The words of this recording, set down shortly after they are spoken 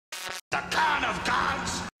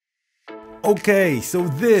Okay, so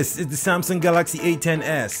this is the Samsung Galaxy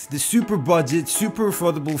A10s, the super budget, super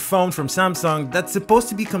affordable phone from Samsung that's supposed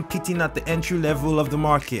to be competing at the entry level of the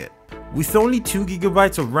market. With only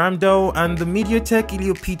 2GB of RAM though and the MediaTek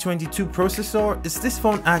Helio P22 processor, is this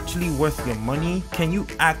phone actually worth your money? Can you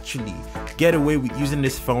actually get away with using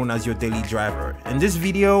this phone as your daily driver? In this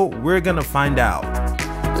video, we're gonna find out.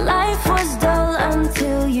 Life was dull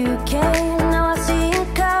until you came, now I see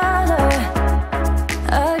in color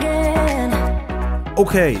again.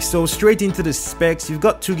 Okay, so straight into the specs. You've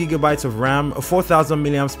got 2GB of RAM, a 4000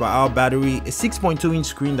 mAh battery, a 6.2-inch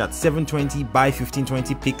screen that's 720 by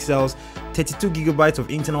 1520 pixels, 32GB of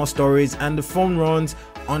internal storage, and the phone runs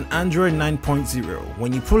on Android 9.0.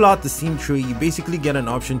 When you pull out the SIM tray, you basically get an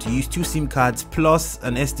option to use 2 SIM cards plus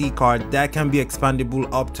an SD card that can be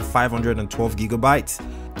expandable up to 512GB.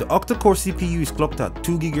 The octa-core CPU is clocked at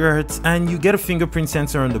 2 GHz and you get a fingerprint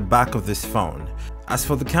sensor on the back of this phone. As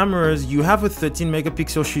for the cameras, you have a 13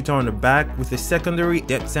 megapixel shooter on the back with a secondary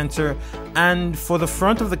depth sensor, and for the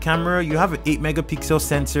front of the camera you have an 8 megapixel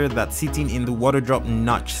sensor that's sitting in the water drop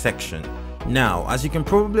notch section. Now, as you can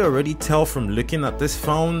probably already tell from looking at this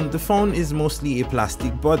phone, the phone is mostly a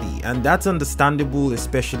plastic body, and that's understandable,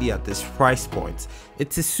 especially at this price point.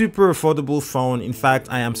 It's a super affordable phone. In fact,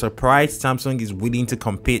 I am surprised Samsung is willing to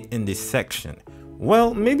compete in this section.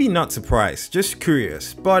 Well, maybe not surprised, just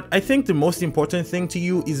curious, but I think the most important thing to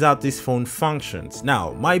you is how this phone functions.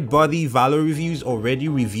 Now, my buddy Valor Reviews already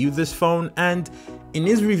reviewed this phone, and in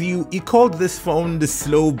his review, he called this phone the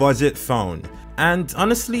slow budget phone. And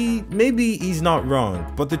honestly, maybe he's not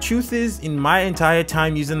wrong, but the truth is, in my entire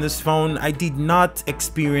time using this phone, I did not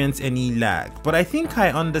experience any lag. But I think I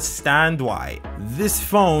understand why. This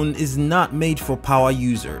phone is not made for power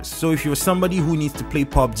users. So if you're somebody who needs to play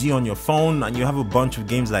PUBG on your phone and you have a bunch of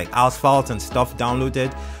games like Asphalt and stuff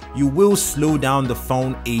downloaded, you will slow down the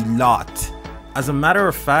phone a lot. As a matter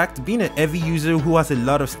of fact, being a heavy user who has a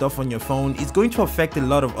lot of stuff on your phone is going to affect a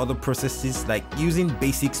lot of other processes like using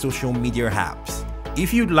basic social media apps.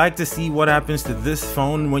 If you'd like to see what happens to this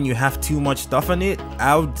phone when you have too much stuff on it,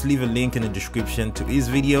 I'll leave a link in the description to his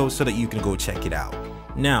video so that you can go check it out.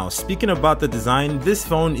 Now, speaking about the design, this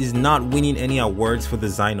phone is not winning any awards for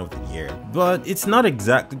design of the year, but it's not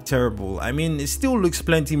exactly terrible. I mean, it still looks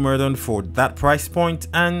plenty modern for that price point,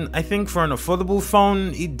 and I think for an affordable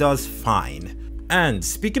phone, it does fine. And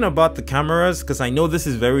speaking about the cameras, because I know this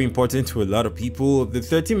is very important to a lot of people, the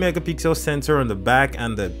 13 megapixel sensor on the back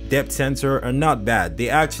and the depth sensor are not bad. They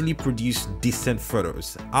actually produce decent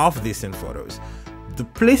photos, half decent photos. The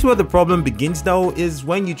place where the problem begins though is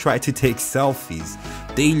when you try to take selfies.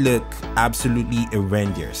 They look absolutely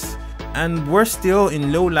horrendous. And worse still,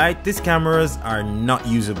 in low light, these cameras are not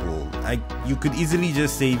usable. You could easily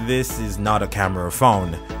just say this is not a camera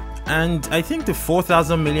phone. And I think the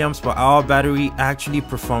 4000 mAh battery actually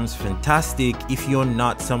performs fantastic if you're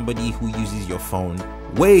not somebody who uses your phone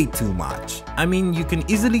way too much. I mean, you can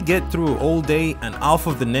easily get through a whole day and half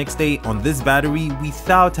of the next day on this battery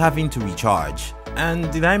without having to recharge. And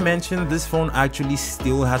did I mention this phone actually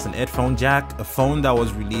still has an headphone jack, a phone that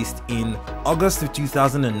was released in August of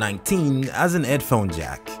 2019 as an headphone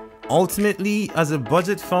jack. Ultimately, as a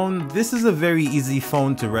budget phone, this is a very easy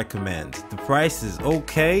phone to recommend. The price is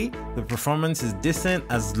okay, the performance is decent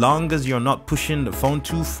as long as you're not pushing the phone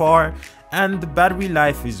too far, and the battery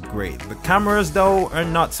life is great. The cameras though are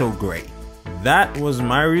not so great. That was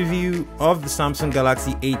my review of the Samsung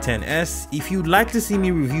Galaxy A10s. If you'd like to see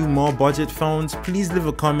me review more budget phones, please leave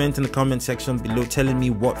a comment in the comment section below telling me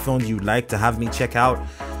what phones you'd like to have me check out.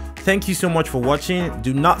 Thank you so much for watching.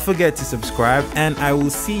 Do not forget to subscribe, and I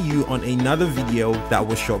will see you on another video that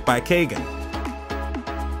was shot by Kagan.